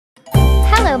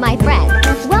Hello my friend,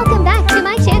 welcome back to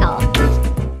my channel.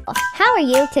 How are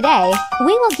you today?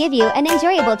 We will give you an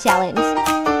enjoyable challenge.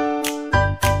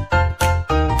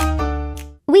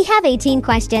 We have 18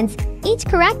 questions. Each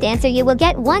correct answer you will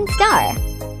get 1 star.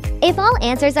 If all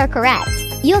answers are correct,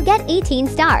 you'll get 18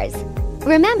 stars.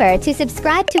 Remember to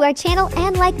subscribe to our channel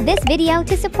and like this video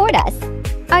to support us.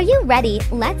 Are you ready?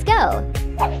 Let's go!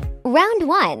 Round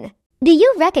 1. Do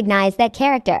you recognize that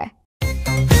character?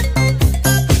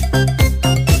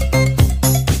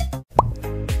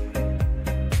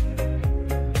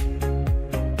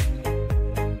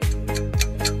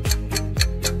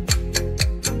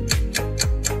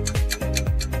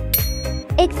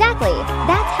 Exactly,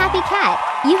 that's Happy Cat.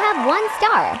 You have 1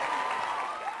 star.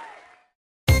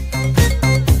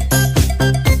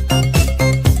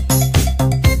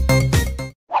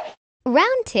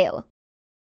 Round 2.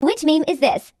 Which meme is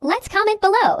this? Let's comment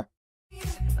below.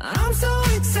 I'm so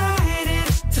excited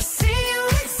to see you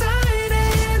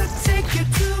excited. I'll take you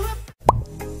to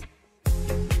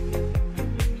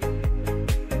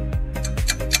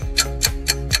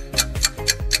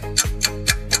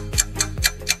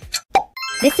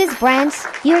This is Branch.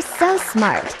 You're so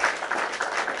smart.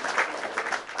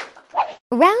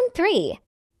 Round 3.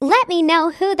 Let me know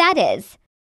who that is.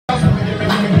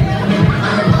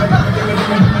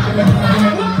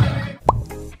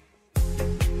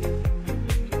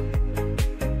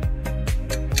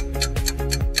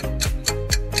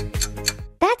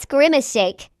 That's Grimace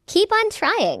Shake. Keep on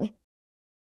trying.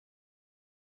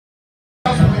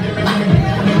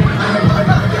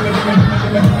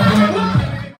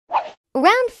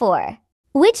 Round 4.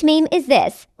 Which meme is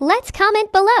this? Let's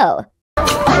comment below.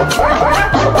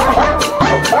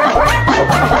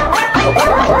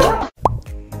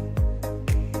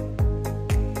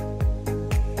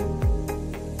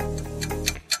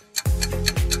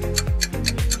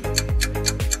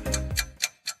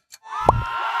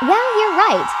 Well, you're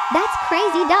right. That's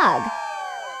Crazy Dog.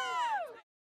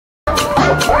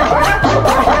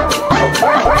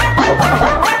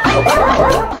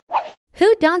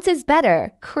 Who dances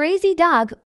better, Crazy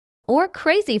Dog or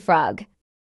Crazy Frog?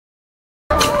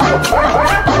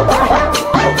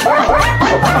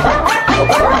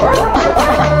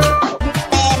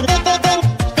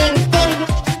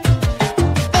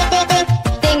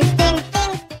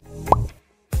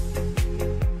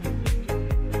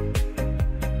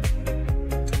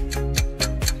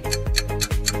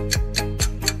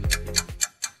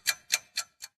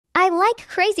 I like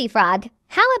Crazy Frog.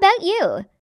 How about you?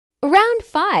 Round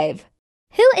 5.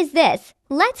 Who is this?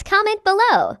 Let's comment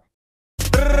below.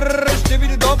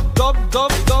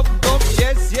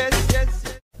 Yes, yes, yes.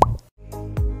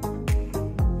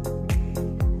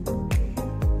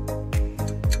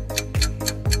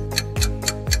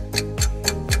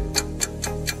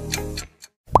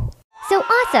 So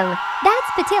awesome! That's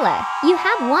Patilla. You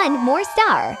have 1 more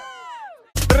star.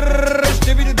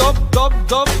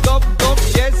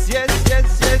 Yes, yes,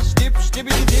 yes, yes.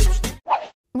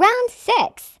 Round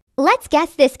 6. Let's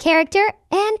guess this character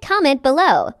and comment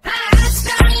below.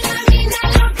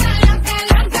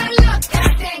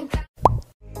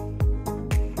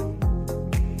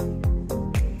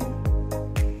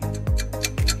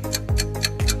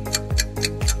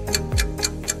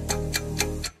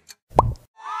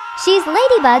 She's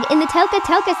Ladybug in the Toka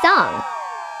Toka song.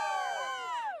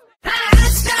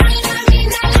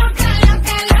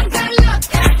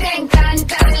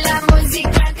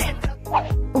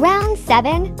 Round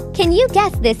 7. Can you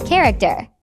guess this character?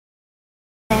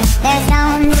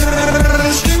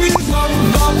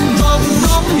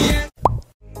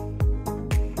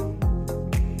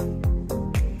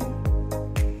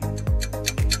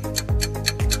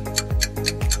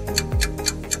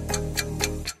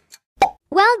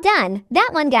 Well done! That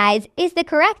one, guys, is the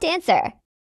correct answer.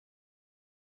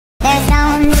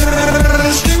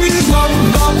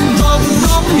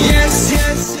 Yes,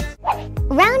 yes.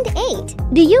 Round 8.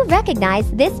 Do you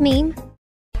recognize this meme?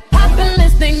 Poppin'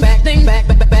 this thing back,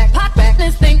 pop back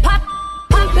this thing, pop,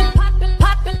 poppin', poppin',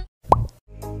 poppin'.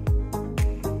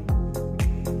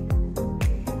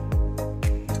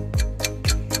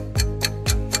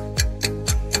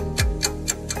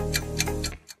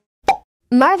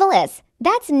 Marvelous!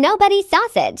 That's Nobody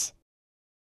Sausage.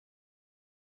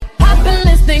 Poppin'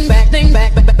 this thing back,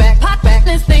 pop back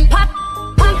this thing, pop,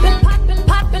 poppin', poppin',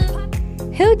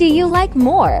 poppin'. Who do you like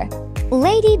more?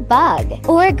 Ladybug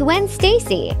or Gwen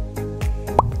Stacy?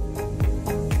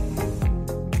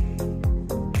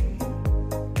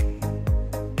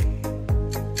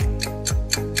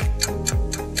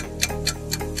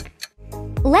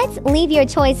 Let's leave your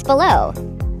choice below.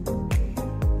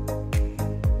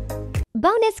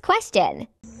 Bonus question.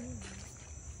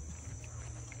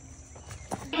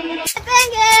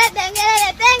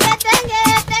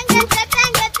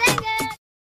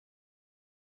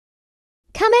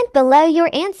 Comment below your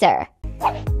answer.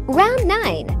 Round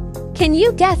 9. Can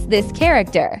you guess this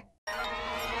character?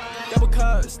 Double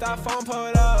cup, styrofoam, pull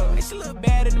it up. She look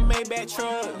bad in the Maybach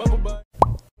truck. Bubble butt.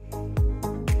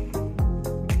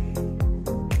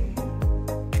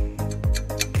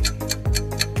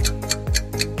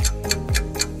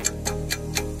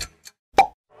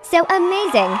 So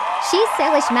amazing! She's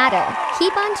Salish matter.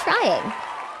 Keep on trying.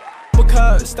 Double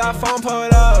cup, styrofoam, pull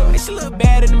it up. She look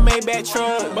bad in the Maybach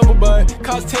truck. Bubble butt,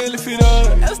 cost 10 to feet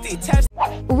up. LSD taps.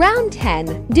 Round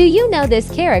 10. Do you know this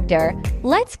character?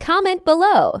 Let's comment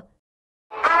below.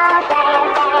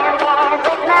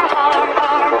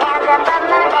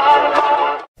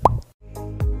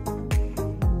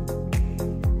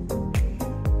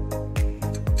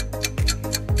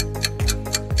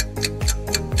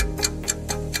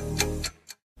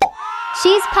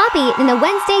 She's Poppy in the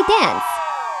Wednesday dance.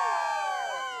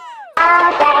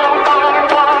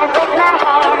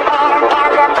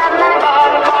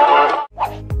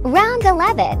 Round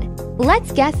 11.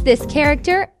 Let's guess this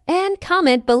character and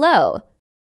comment below.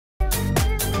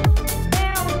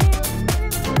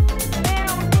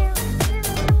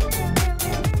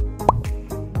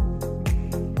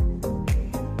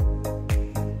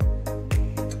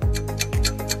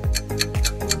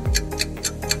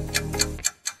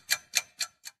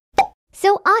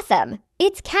 So awesome!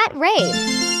 It's Cat Rave!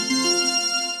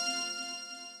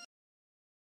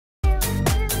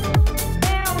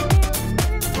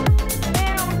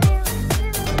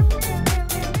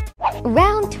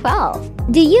 Round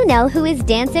 12. Do you know who is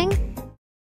dancing?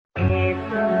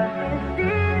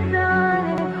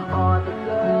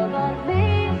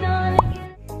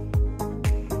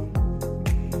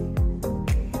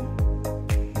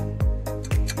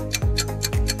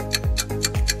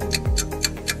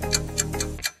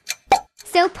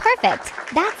 So perfect!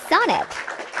 That's Sonic!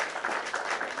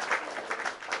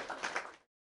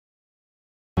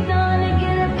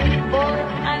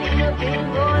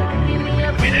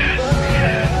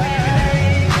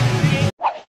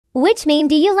 Which meme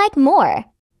do you like more?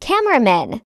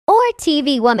 Cameraman or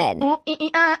TV woman?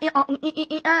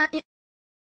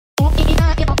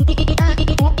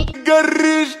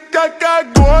 Горишь как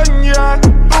огонь,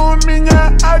 у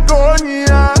меня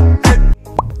агония.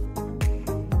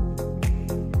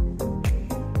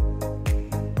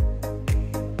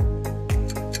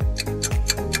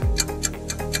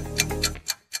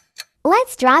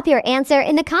 Let's drop your answer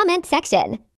in the comment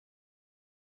section.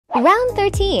 Round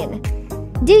 13.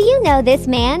 Do you know this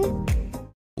man?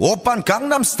 Oppan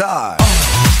Gangnam Style.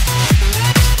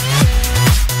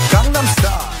 Gangnam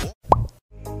Style.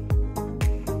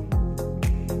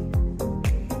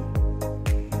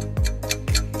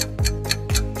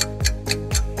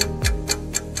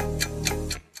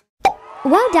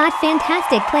 Wow,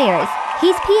 fantastic players.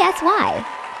 He's PSY.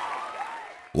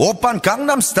 Oppan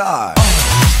Gangnam Style.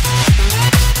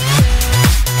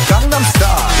 Gangnam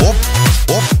Style. Op,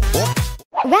 op, op.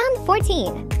 Round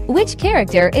 14. Which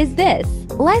character is this?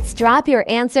 Let's drop your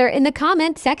answer in the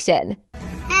comment section.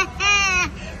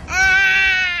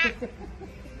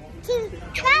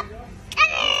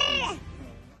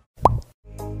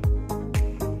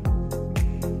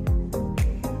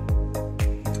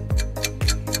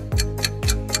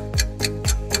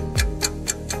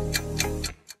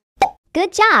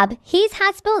 Good job! He's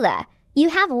Hasbullah. You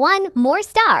have one more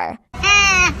star.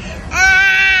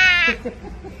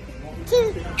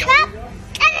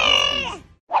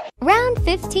 Round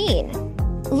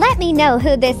 15. Let me know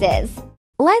who this is.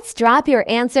 Let's drop your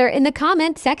answer in the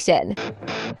comment section.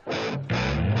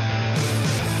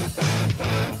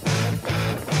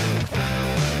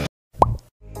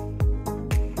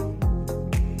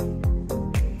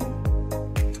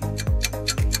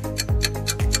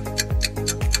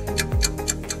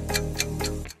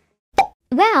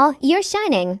 Wow, you're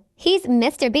shining. He's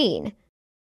Mr. Bean.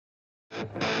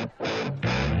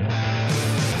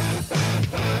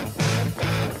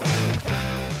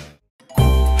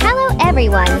 Hello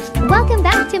everyone, welcome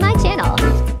back to my channel.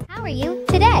 How are you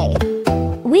today?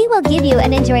 We will give you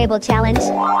an enjoyable challenge.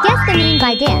 Guess the meme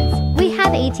by dance. We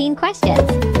have 18 questions.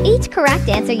 Each correct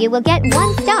answer you will get 1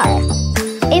 star.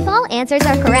 If all answers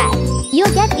are correct,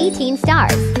 you'll get 18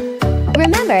 stars.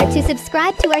 Remember to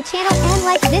subscribe to our channel and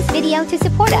like this video to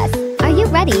support us. Are you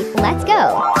ready? Let's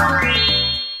go!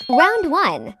 Round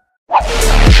 1.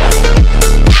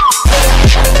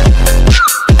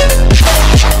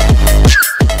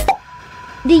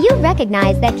 Do you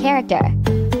recognize that character?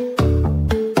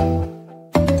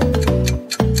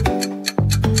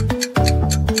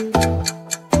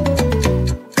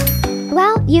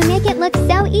 Well,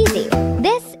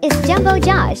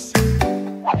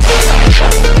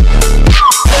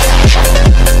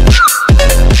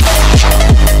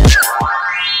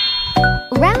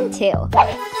 2.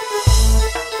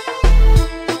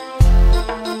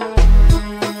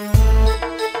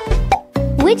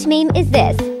 Which meme is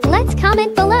this? Let's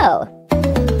comment below.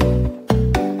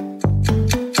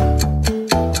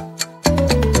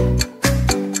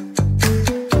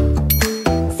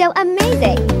 So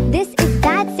amazing! This is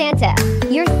Bad Santa.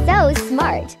 You're so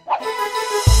smart.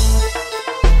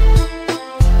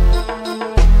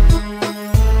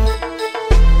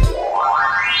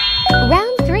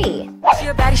 Round 3. She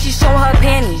a baddie, she show her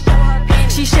panties.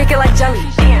 She shake it like jelly.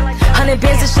 100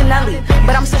 bands of Chanel,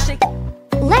 but I'm still shaking.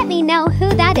 Let me know who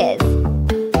that is.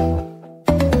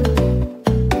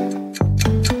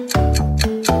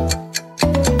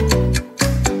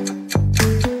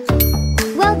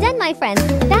 Well done, my friends.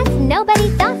 That's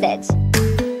nobody's sausage.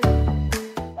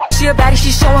 She a baddie,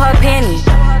 she show her panties.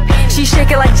 She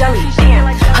shake it like jelly.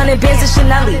 100 bands of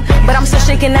Chanel, but I'm still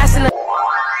shaking ass in the.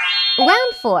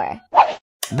 Round 4.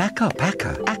 Naka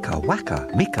paka, aka waka,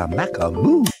 mika maka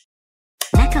moo.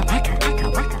 Waka, waka, waka,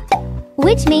 waka.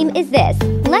 Which meme is this?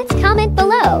 Let's comment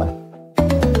below.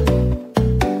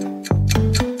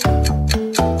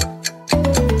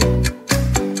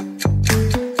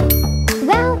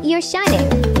 Well, you're shining.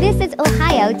 This is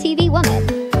Ohio TV woman.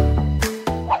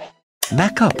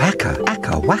 Naka paka,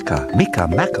 aka waka, mika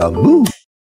maka moo.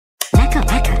 Waka,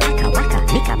 waka, waka, waka,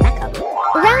 mika, maka.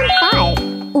 Round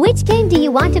 5. Which game do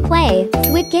you want to play?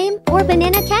 Squid Game or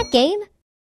Banana Cat Game?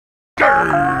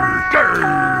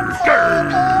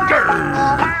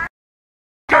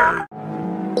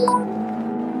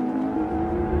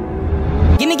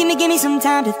 Gimme some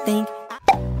time to think.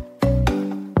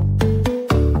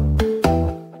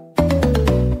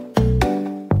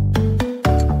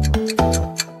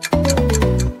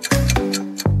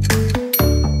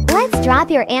 Let's drop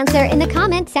your answer in the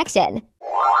comment section.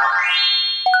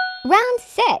 Round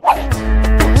 6.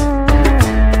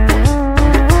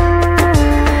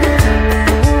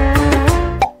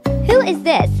 Who is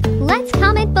this? Let's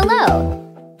comment below.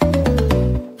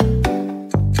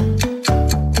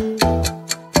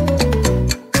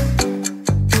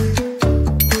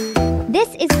 This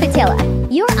is Patilla.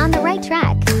 You're on the right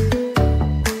track.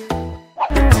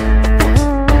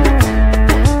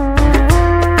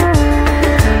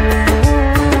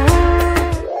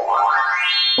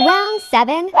 Round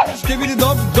 7. Stibbidi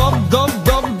dop dop dop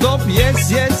dop dop.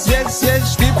 Yes, yes, yes,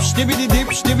 yes. Dip, stibbidi dip,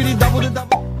 stibbidi double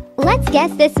double. Let's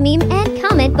guess this meme and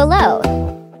comment below.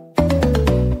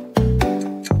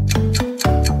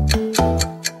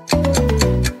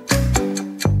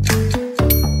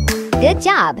 Good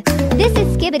job. This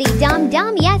is Skibbity Dum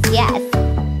Dum. Yes, yes.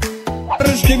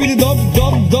 Stibbidi dop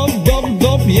dop dop dop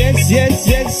dop. Yes, yes,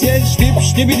 yes, yes. Dip,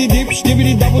 stibbidi dip,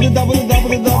 stibbidi double double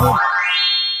double double.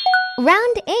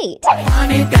 Round 8.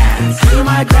 Funny dance, do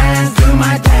my dance, do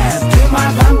my dance, do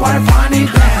my vampire funny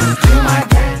dance, do my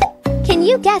dance. Can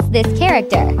you guess this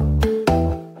character?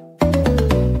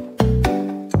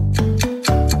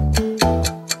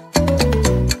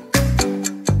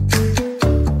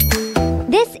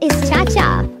 This is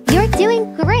Cha-Cha. You're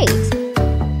doing great.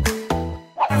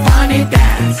 Funny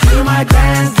dance, do my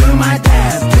dance, do my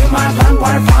dance, do my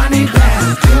vampire funny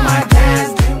dance, do my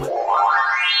dance, do my...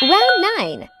 Round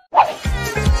 9.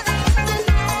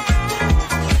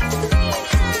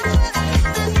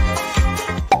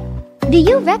 Do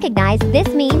you recognize this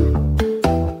meme?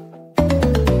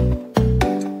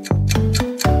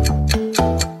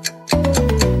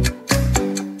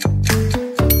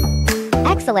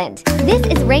 Excellent. This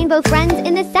is Rainbow Friends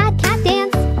in the Sad Cat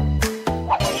Dance.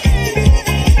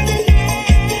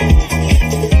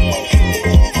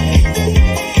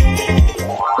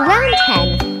 Round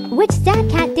 10. Which Sad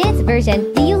Cat Dance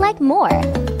version do you like more?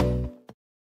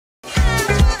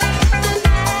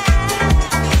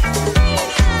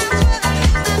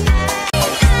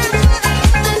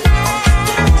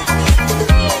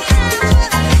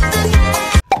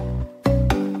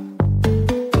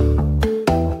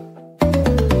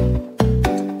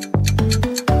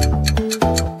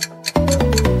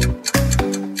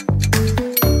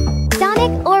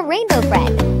 Rainbow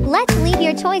Friend. Let's leave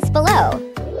your choice below.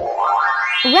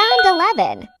 Round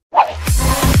 11.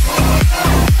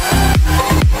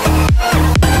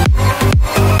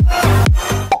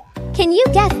 Can you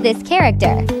guess this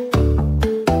character?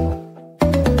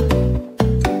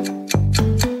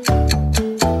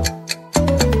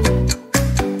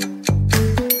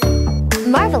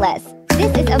 Marvelous!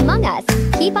 This is Among Us.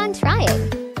 Keep on trying.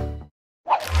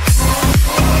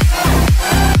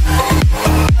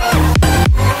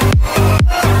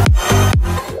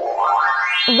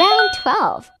 Round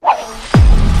 12.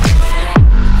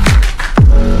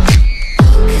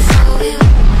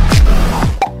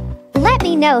 Let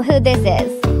me know who this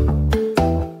is.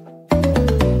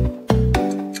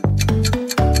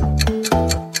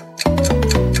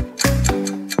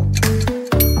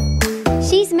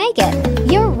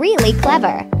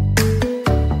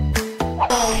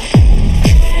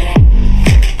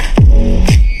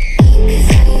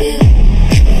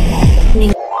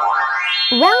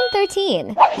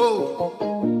 14.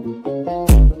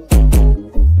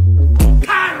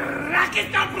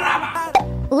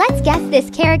 Let's guess this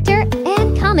character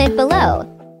and comment below.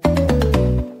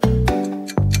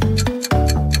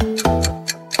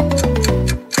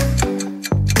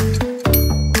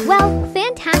 Well,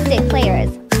 fantastic players.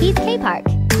 He's K-Park.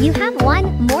 You have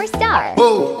one more star.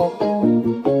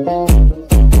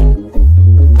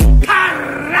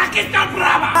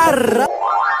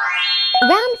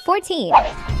 Round 14.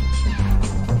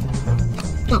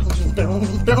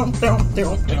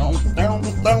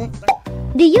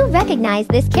 Do you recognize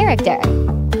this character?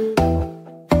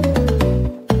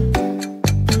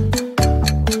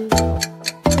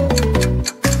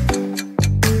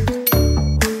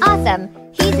 Awesome!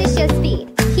 He's a show speed.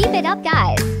 Keep it up,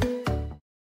 guys.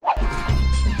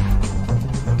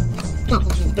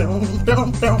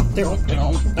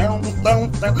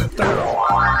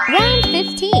 Round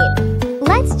 15.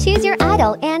 Let's choose your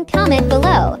idol and comment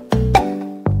below.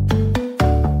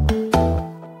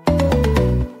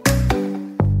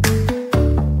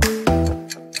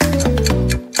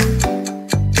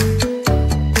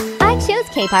 I chose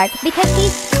K-Park because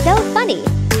he's so funny.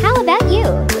 How about you?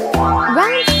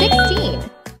 Round 16.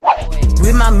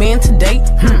 With my man today,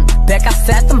 back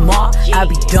outside the mall. I'll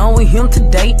be done with him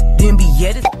today, then be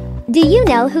yet. Do you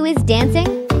know who is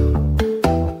dancing?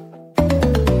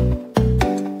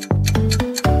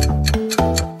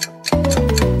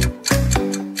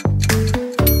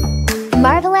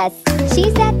 Marvelous!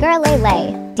 She's that girl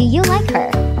Lele. Do you like her?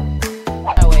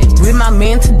 With my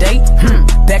man today,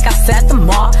 back outside the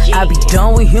mall. I'll be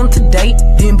done with him today,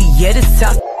 then be yet it's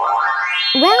out.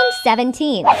 Round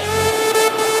 17.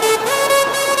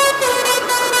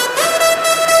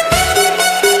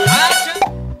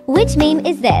 Which meme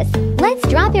is this? Let's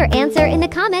drop your answer in the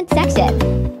comment section.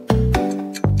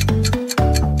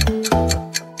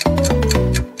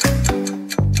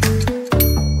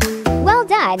 Well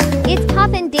done! It's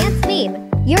Pop and Dance meme.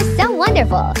 You're so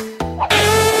wonderful.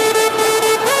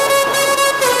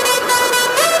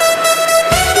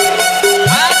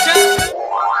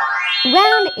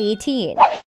 Round 18.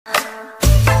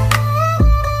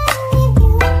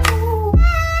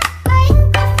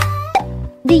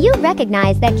 Do you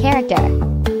recognize that character?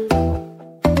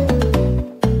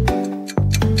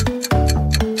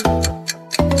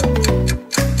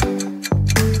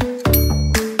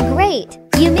 Great!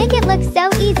 You make it look so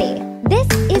easy. This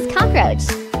is Cockroach.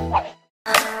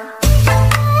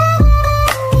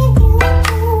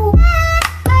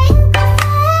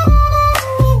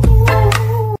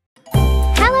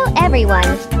 Hello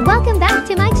everyone! Welcome back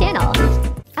to my channel.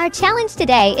 Our challenge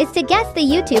today is to guess the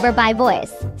YouTuber by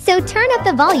voice. So turn up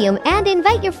the volume and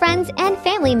invite your friends and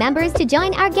family members to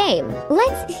join our game.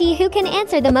 Let's see who can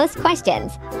answer the most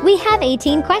questions. We have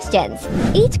 18 questions.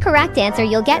 Each correct answer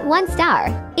you'll get 1 star.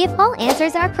 If all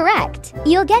answers are correct,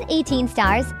 you'll get 18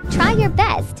 stars. Try your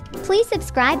best. Please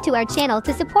subscribe to our channel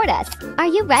to support us. Are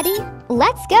you ready?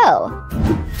 Let's go!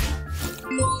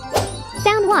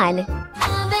 Sound 1.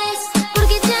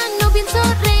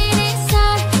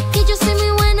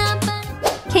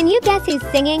 Can you guess who's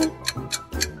singing?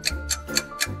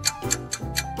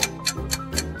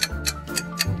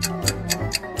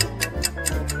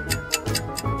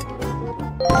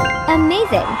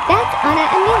 Amazing! That's Ana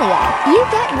Emilia. You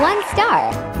get 1 star.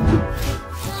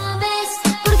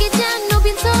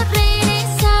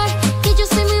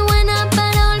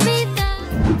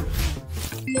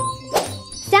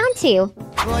 Sound 2.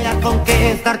 Voy a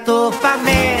conquistar tu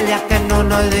familia, que en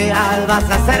unos días vas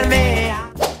a ser mía.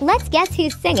 Let's guess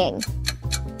who's singing.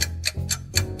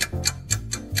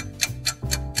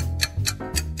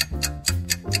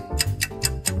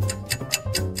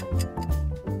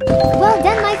 Well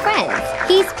done, my friends.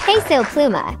 He's Peso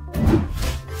Pluma.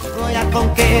 Voy a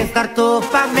conquistar tu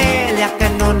familia, que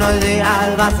en unos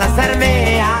días vas a ser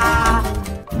mía.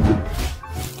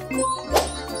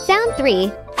 Sound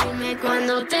 3.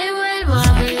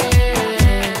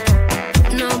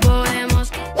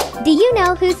 Do you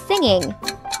know who's singing?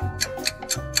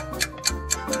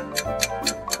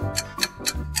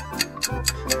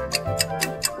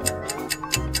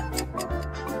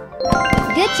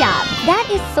 Good job! That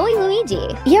is Soy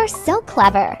Luigi. You're so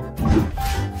clever.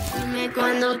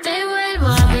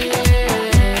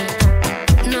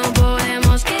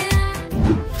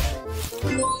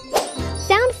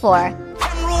 Sound 4.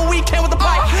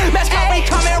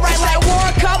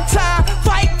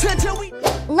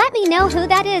 Let me know who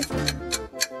that is.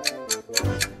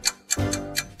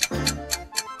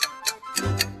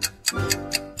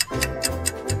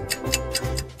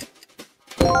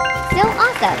 So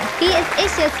awesome! He is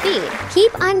Isha Speed.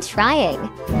 Keep on trying.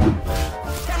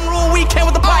 we came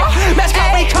with the pipe. Match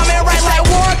got we coming right like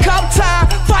World Cup time.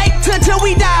 Fight till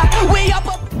we die. We up.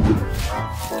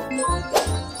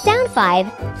 Sound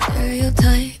 5.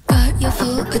 Stereotype got your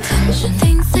full attention.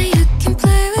 Things that you can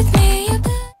play with me.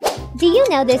 Do you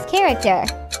know this character?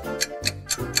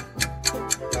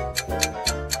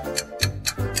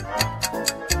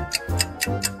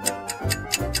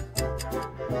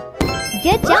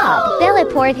 Good job!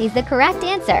 Teleport is the correct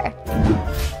answer.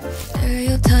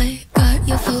 Stereotype got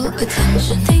your full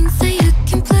attention. Things that you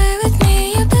can play with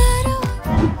me. You better.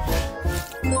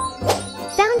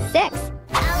 Sound 6.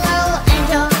 Hello,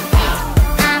 angel.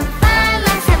 I'm fine,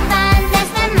 let's have fun,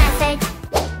 that's the message.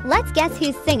 Let's guess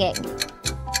who's singing.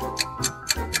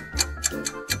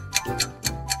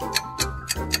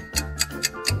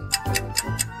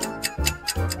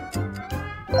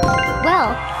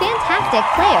 Well, fantastic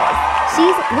players.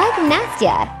 She's like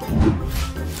Nastya.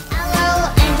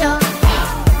 Hello, angel.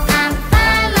 I'm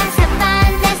fine, let's have fun,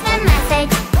 that's the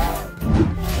message.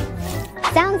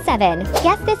 Sound 7.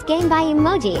 Guess this game by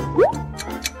emoji.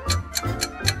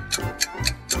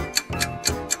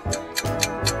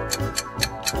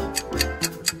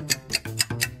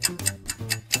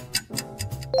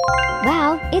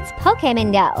 Wow, it's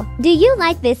Pokemon Go. Do you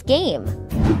like this game?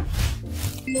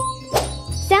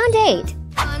 Sound 8.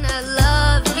 Gonna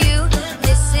love you.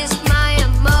 This is my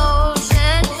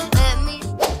emotion. Let me.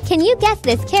 Can you guess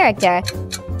this character?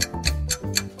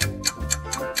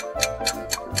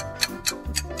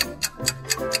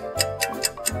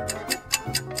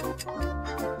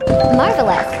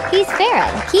 Marvelous. He's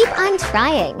Ferran. Keep on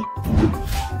trying.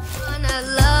 Gonna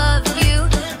love you.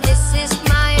 This is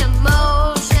my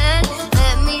emotion.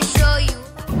 Let me show you.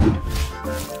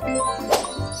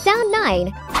 Sound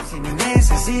 9. Si me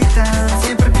necesitas,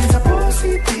 siempre piensa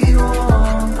positivo.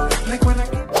 Recuerda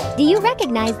que Do you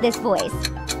recognize this voice?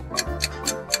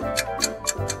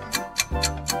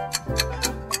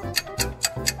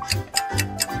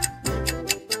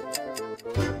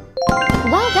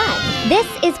 Well done. This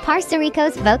is Puerto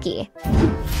Rico's Voki.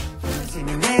 si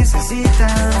me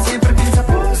necesitas, siempre piensa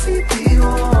positivo.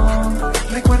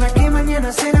 Recuerda que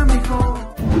mañana será mejor.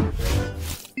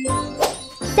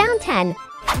 Sound 10.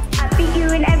 I beat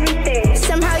you in everything.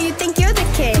 Somehow you think you're the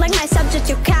king. Like my subject,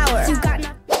 you cower. You got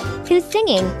nothing. Who's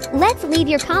singing? Let's leave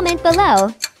your comment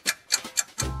below.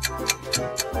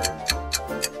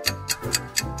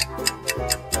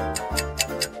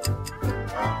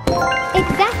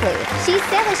 Exactly. She's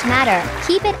Salish matter.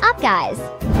 Keep it up, guys.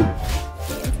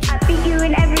 I beat you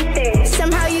in everything.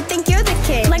 Somehow you think you're the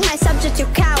king. Like my subject, you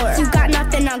cower. You got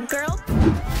nothing on girl.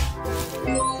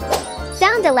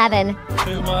 Sound 11.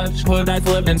 Too much, put that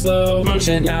flip in slow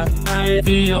motion. Yeah, I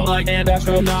feel like an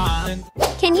astronaut.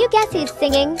 Can you guess who's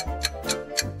singing?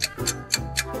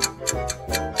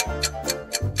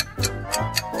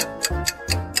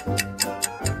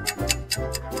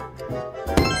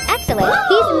 Excellent.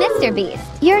 He's MrBeast.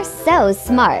 You're so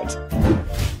smart.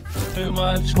 Too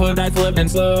much, put that flip in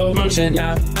slow motion.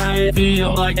 Yeah, I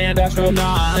feel like an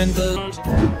astronaut.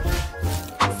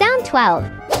 Sound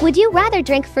 12. Would you rather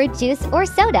drink fruit juice or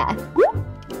soda?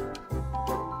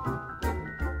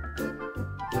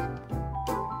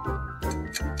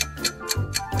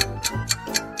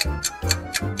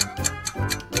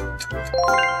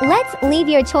 Let's leave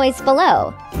your choice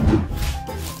below.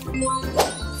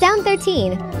 Sound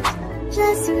 13.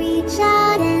 Just reach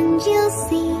out and you'll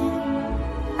see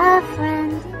a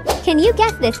friend. Can you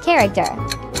guess this character?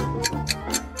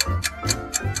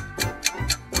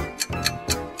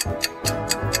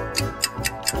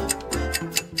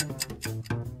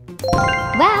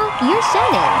 Wow, you're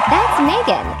shining. That's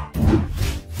Megan.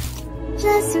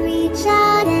 Just reach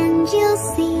out and you'll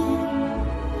see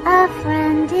a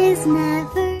friend is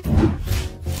never.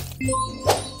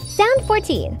 Sound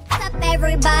 14. What's up,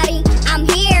 everybody? I'm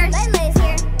here. Layla's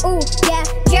here. Ooh, yeah,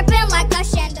 dripping like a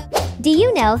chandelier. Do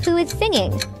you know who is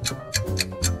singing?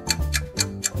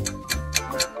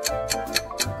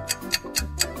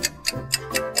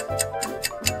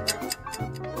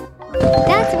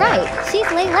 That's right, she's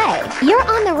Lele. You're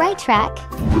on the right track.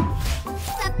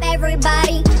 What's up,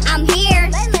 everybody? I'm here.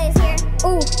 Layla's here.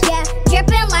 Ooh, yeah,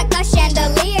 dripping like a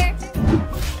chandelier.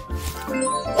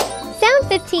 Sound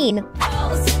 15.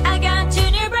 I got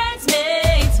junior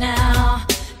bridesmaids now.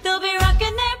 They'll be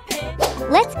rocking their pink.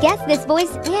 Let's guess this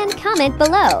voice and comment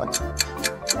below.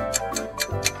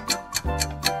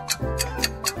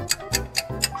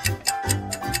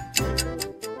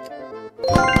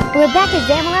 Rebecca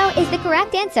Zamolo is the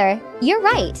correct answer. You're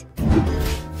right.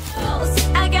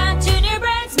 I got junior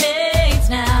bridesmaids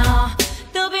now.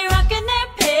 They'll be rocking their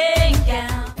pink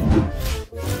gown.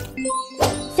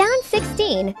 Sound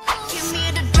 16. Give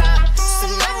me the drop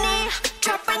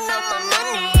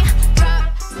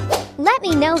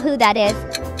know who that is?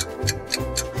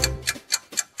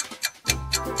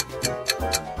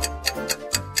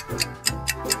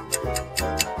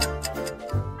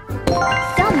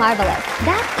 So marvelous.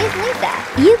 That is Lisa.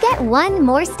 You get 1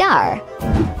 more star.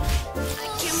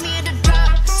 Give me the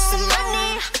drop, some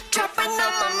money, dropping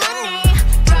on my money,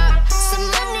 drop some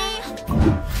money.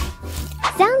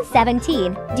 Sound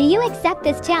 17. Do you accept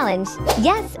this challenge?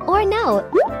 Yes or no?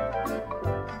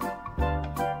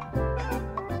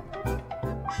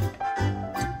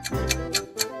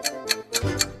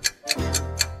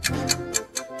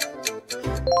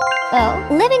 Oh,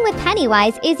 living with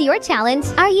Pennywise is your challenge.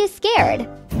 Are you scared?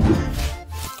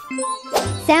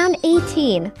 Sound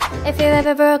 18. If you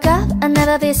ever broke up, I'll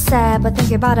never be sad, but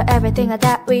think about everything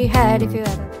that we had. If you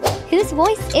ever... Whose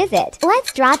voice is it?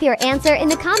 Let's drop your answer in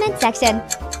the comment section.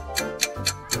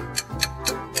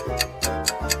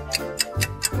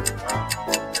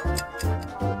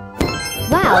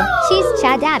 Wow, she's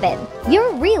Chadabin.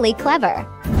 You're really clever.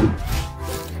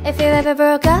 If you ever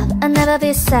broke up, I'll never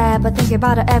be sad, but think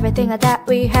about everything that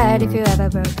we had. If you ever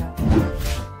broke up.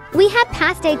 We have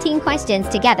passed 18 questions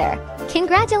together.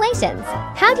 Congratulations!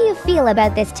 How do you feel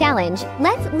about this challenge?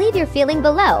 Let's leave your feeling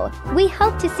below. We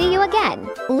hope to see you again.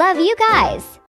 Love you guys!